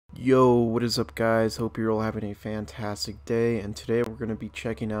Yo, what is up guys? Hope you're all having a fantastic day, and today we're going to be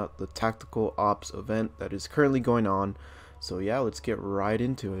checking out the Tactical Ops event that is currently going on. So yeah, let's get right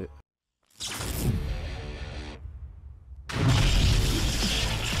into it.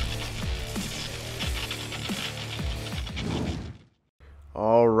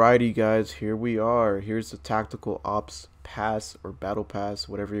 Alrighty guys, here we are. Here's the Tactical Ops Pass or Battle Pass,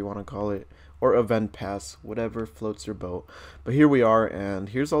 whatever you want to call it, or Event Pass, whatever floats your boat. But here we are, and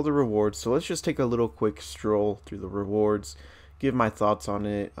here's all the rewards. So let's just take a little quick stroll through the rewards, give my thoughts on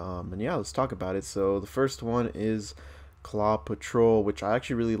it, and yeah, let's talk about it. So the first one is Claw Patrol, which I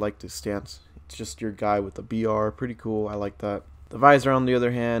actually really like this stance. It's just your guy with the BR, pretty cool, I like that. The visor, on the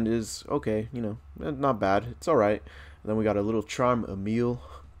other hand, is okay, you know, not bad, it's alright. And then we got a little Charm Emile,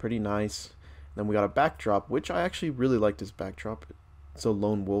 pretty nice. Then we got a backdrop, which I actually really like this backdrop. It's a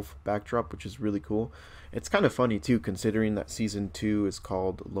lone wolf backdrop, which is really cool. It's kind of funny too, considering that season 2 is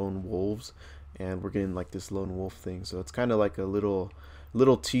called Lone Wolves, and we're getting like this lone wolf thing. So it's kind of like a little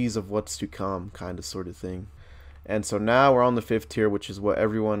tease of what's to come, kind of sort of thing. And so now we're on the 5th tier, which is what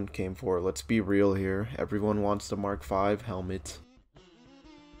everyone came for. Let's be real here. Everyone wants the Mark V helmet.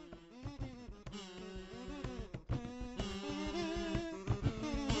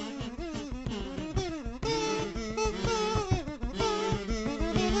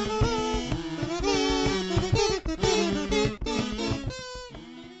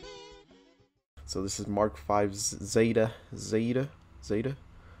 So this is Mark V Zeta. I think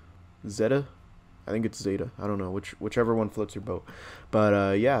it's Zeta. I don't know, whichever one floats your boat.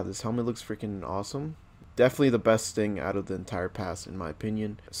 But yeah, this helmet looks freaking awesome. Definitely the best thing out of the entire pass, in my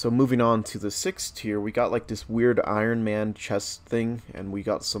opinion. So moving on to the 6th tier, we got like this weird Iron Man chest thing, and we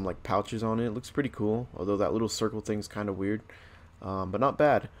got some like pouches on it. It looks pretty cool, although that little circle thing's kind of weird, but not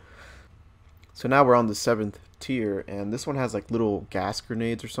bad. So now we're on the 7th tier, and this one has like little gas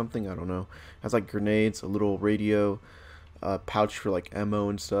grenades or something, I don't know. It has like grenades, a little radio, pouch for like ammo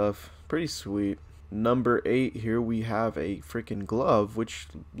and stuff. Pretty sweet. Number 8, here we have a freaking glove, which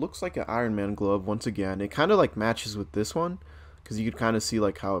looks like an Iron Man glove once again. It kind of like matches with this one, because you could kind of see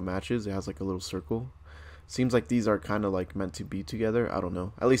like how it matches. It has like a little circle. Seems like these are kind of like meant to be together. I don't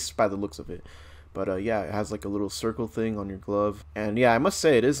know, at least by the looks of it. But yeah, it has like a little circle thing on your glove. And yeah, I must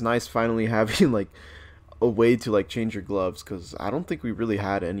say it is nice finally having like a way to like change your gloves, because I don't think we really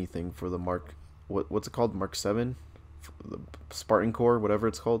had anything for the what's it called, Mark 7, the Spartan Core, whatever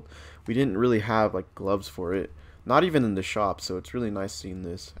it's called. We didn't really have like gloves for it, not even in the shop. So it's really nice seeing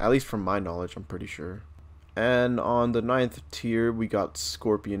this, at least from my knowledge, I'm pretty sure. And on the 9th tier, we got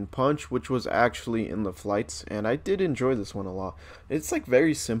Scorpion Punch, which was actually in the flights, and I did enjoy this one a lot. It's like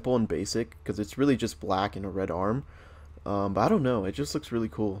very simple and basic, because it's really just black and a red arm, but I don't know, it just looks really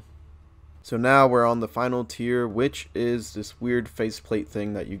cool. So now we're on the final tier, which is this weird faceplate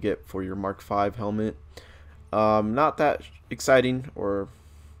thing that you get for your Mark V helmet. Not that exciting or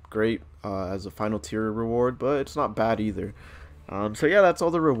great as a final tier reward, but it's not bad either. So yeah, that's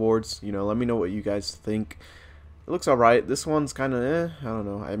all the rewards. You know, let me know what you guys think. It looks alright. This one's kind of I don't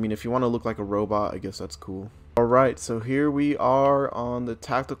know. I mean, if you want to look like a robot, I guess that's cool. Alright, so here we are on the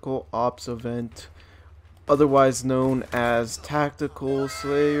Tactical Ops event, otherwise known as Tactical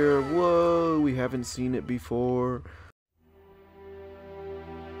Slayer. Whoa, we haven't seen it before.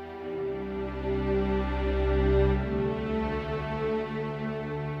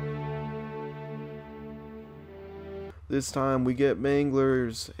 This time we get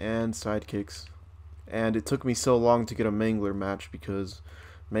manglers and sidekicks. And it took me so long to get a mangler match, because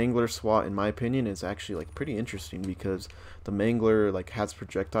mangler SWAT, in my opinion, is actually like pretty interesting, because the mangler like has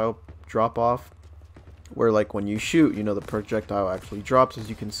projectile drop off, where like when you shoot, you know, the projectile actually drops, as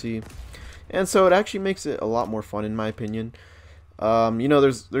you can see. And so it actually makes it a lot more fun, in my opinion. You know,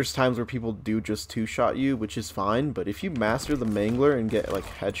 there's times where people do just two-shot you, which is fine, but if you master the mangler and get like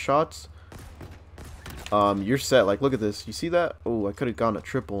headshots, you're set. Like, look at this, you see that? Oh, I could have gone a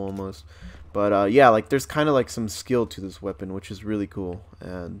triple almost. But yeah, like there's kind of like some skill to this weapon, which is really cool,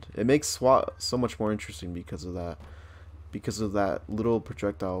 and it makes SWAT so much more interesting because of that little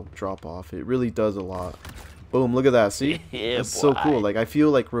projectile drop off. It really does a lot. Boom, look at that, see? Yeah, that's so cool. Like, I feel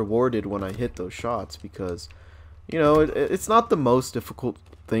like rewarded when I hit those shots, because you know, it's not the most difficult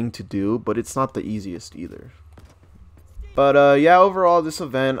thing to do, but it's not the easiest either. But yeah, overall this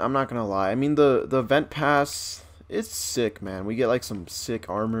event, I'm not gonna lie, I mean the event pass, it's sick, man. We get like some sick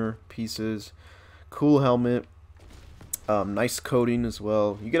armor pieces, cool helmet, nice coating as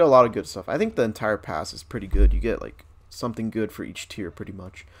well. You get a lot of good stuff. I think the entire pass is pretty good. You get like something good for each tier pretty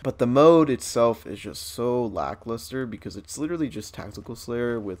much. But the mode itself is just so lackluster, because it's literally just Tactical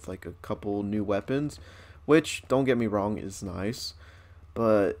Slayer with like a couple new weapons, which, don't get me wrong, is nice.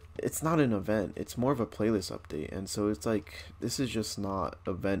 But it's not an event, it's more of a playlist update. And so it's like, this is just not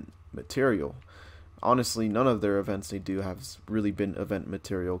event material. Honestly, none of their events they do have really been event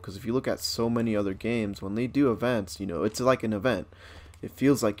material, because if you look at so many other games, when they do events, you know, it's like an event. It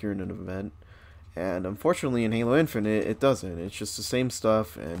feels like you're in an event. And unfortunately in Halo Infinite, it doesn't. It's just the same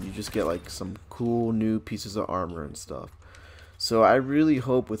stuff, and you just get like some cool new pieces of armor and stuff. So I really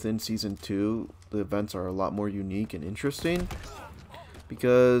hope within Season 2, the events are a lot more unique and interesting.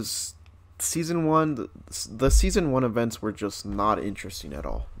 Because Season 1, the Season 1 events were just not interesting at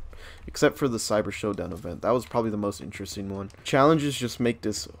all. Except for the Cyber Showdown event. That was probably the most interesting one. Challenges just make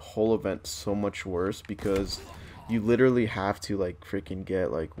this whole event so much worse, because you literally have to like freaking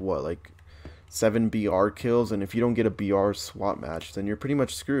get like, what, like 7 BR kills, and if you don't get a BR SWAT match, then you're pretty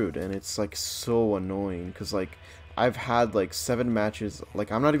much screwed. And it's like so annoying, because like I've had like 7 matches,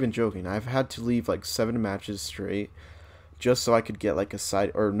 like I'm not even joking, I've had to leave like 7 matches straight just so I could get like a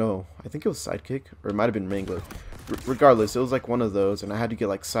side, or no, I think it was sidekick, or it might have been Mangler. Regardless, it was like one of those, and I had to get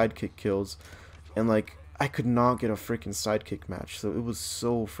like sidekick kills, and like I could not get a freaking sidekick match, so it was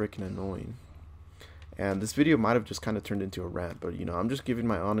so freaking annoying. And this video might have just kind of turned into a rant, but you know, I'm just giving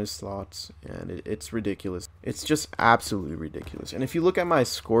my honest thoughts, and it's ridiculous. It's just absolutely ridiculous. And if you look at my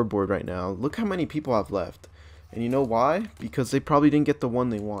scoreboard right now, look how many people have left. And you know why? Because they probably didn't get the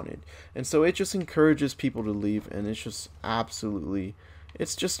one they wanted. And so it just encourages people to leave, and it's just absolutely,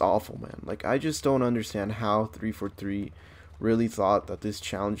 it's just awful, man. Like, I just don't understand how 343 really thought that this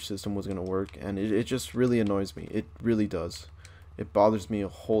challenge system was going to work, and it just really annoys me. It really does. It bothers me a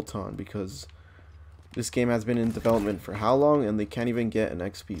whole ton, because this game has been in development for how long, and they can't even get an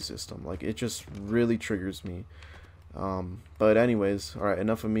XP system. Like, it just really triggers me. But anyways, alright,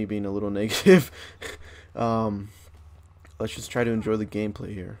 enough of me being a little negative. Let's just try to enjoy the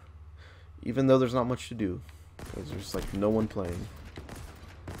gameplay here, even though there's not much to do, because there's like no one playing,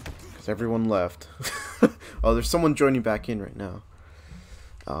 because everyone left. Oh, there's someone joining back in right now.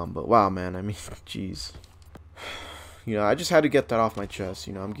 But wow, man, I mean, jeez. You know, I just had to get that off my chest.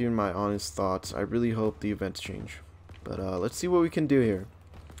 You know, I'm giving my honest thoughts. I really hope the events change, but let's see what we can do here.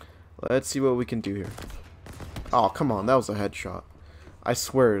 Let's see what we can do here. Oh, come on, that was a headshot. I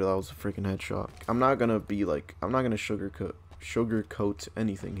swear that was a freaking headshot. I'm not gonna be like, I'm not gonna sugarcoat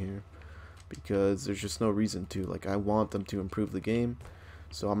anything here, because there's just no reason to. Like, I want them to improve the game,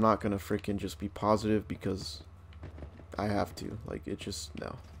 so I'm not gonna freaking just be positive because I have to. Like, it just,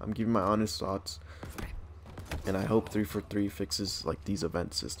 no. I'm giving my honest thoughts, and I hope 343 fixes like these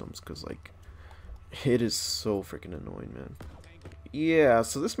event systems, because like it is so freaking annoying, man. Yeah,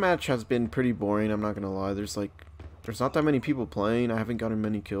 so this match has been pretty boring, I'm not gonna lie. There's not that many people playing. I haven't gotten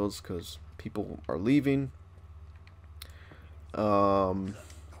many kills because people are leaving. So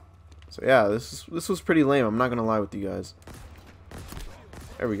yeah, this was pretty lame. I'm not gonna lie with you guys.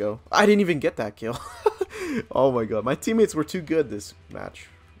 There we go. I didn't even get that kill. Oh my god, my teammates were too good this match.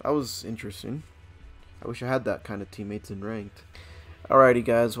 That was interesting. I wish I had that kind of teammates in ranked. Alrighty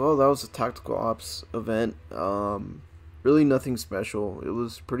guys, well that was a tactical ops event. Really nothing special. It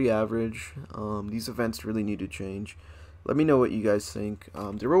was pretty average. These events really need to change. Let me know what you guys think.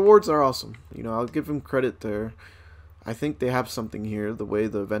 The rewards are awesome. You know, I'll give them credit there. I think they have something here. The way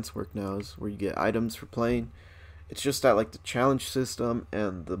the events work now is where you get items for playing. It's just that like the challenge system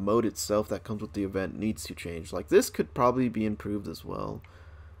and the mode itself that comes with the event needs to change. Like, this could probably be improved as well.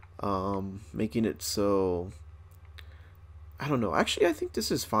 Making it so, I don't know. Actually, I think this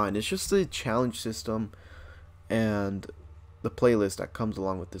is fine. It's just the challenge system and the playlist that comes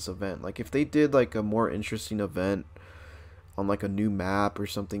along with this event. Like, if they did like a more interesting event on like a new map or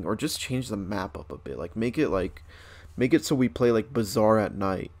something, or just change the map up a bit, like make it so we play like Bazaar at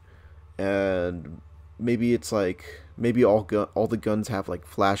night, and maybe it's like, maybe all the guns have like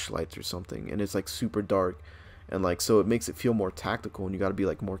flashlights or something, and it's like super dark, and like, so it makes it feel more tactical, and you got to be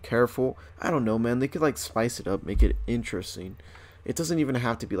like more careful. I don't know, man. They could like spice it up, make it interesting. It doesn't even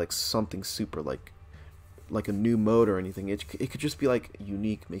have to be like something super like a new mode or anything. It could just be like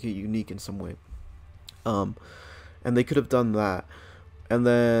unique, make it unique in some way. And they could have done that. And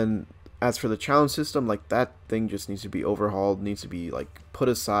then as for the challenge system, like, that thing just needs to be overhauled, needs to be like put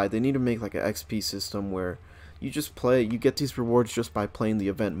aside. They need to make like an XP system where you just play, you get these rewards just by playing the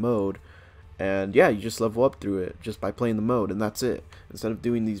event mode, and yeah, you just level up through it just by playing the mode, and that's it. Instead of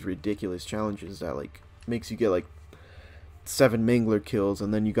doing these ridiculous challenges that like makes you get like 7 Mangler kills,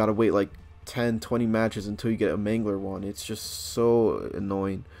 and then you gotta wait like 10-20 matches until you get a Mangler one. It's just so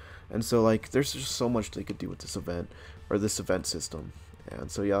annoying. And so like there's just so much they could do with this event, or this event system.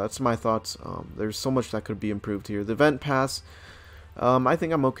 And so yeah, that's my thoughts. There's so much that could be improved here. The event pass, I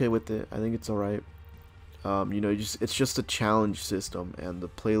think I'm okay with it. I think it's alright. You know, it's just a challenge system and the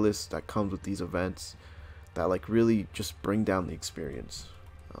playlist that comes with these events that like really just bring down the experience.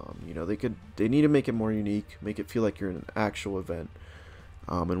 You know, they need to make it more unique, make it feel like you're in an actual event.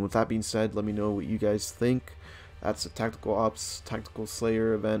 And with that being said, let me know what you guys think. That's a Tactical Ops, Tactical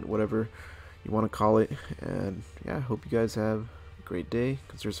Slayer event, whatever you want to call it. And yeah, I hope you guys have a great day.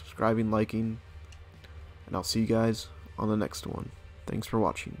 Consider subscribing, liking, and I'll see you guys on the next one. Thanks for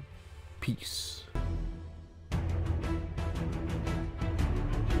watching. Peace.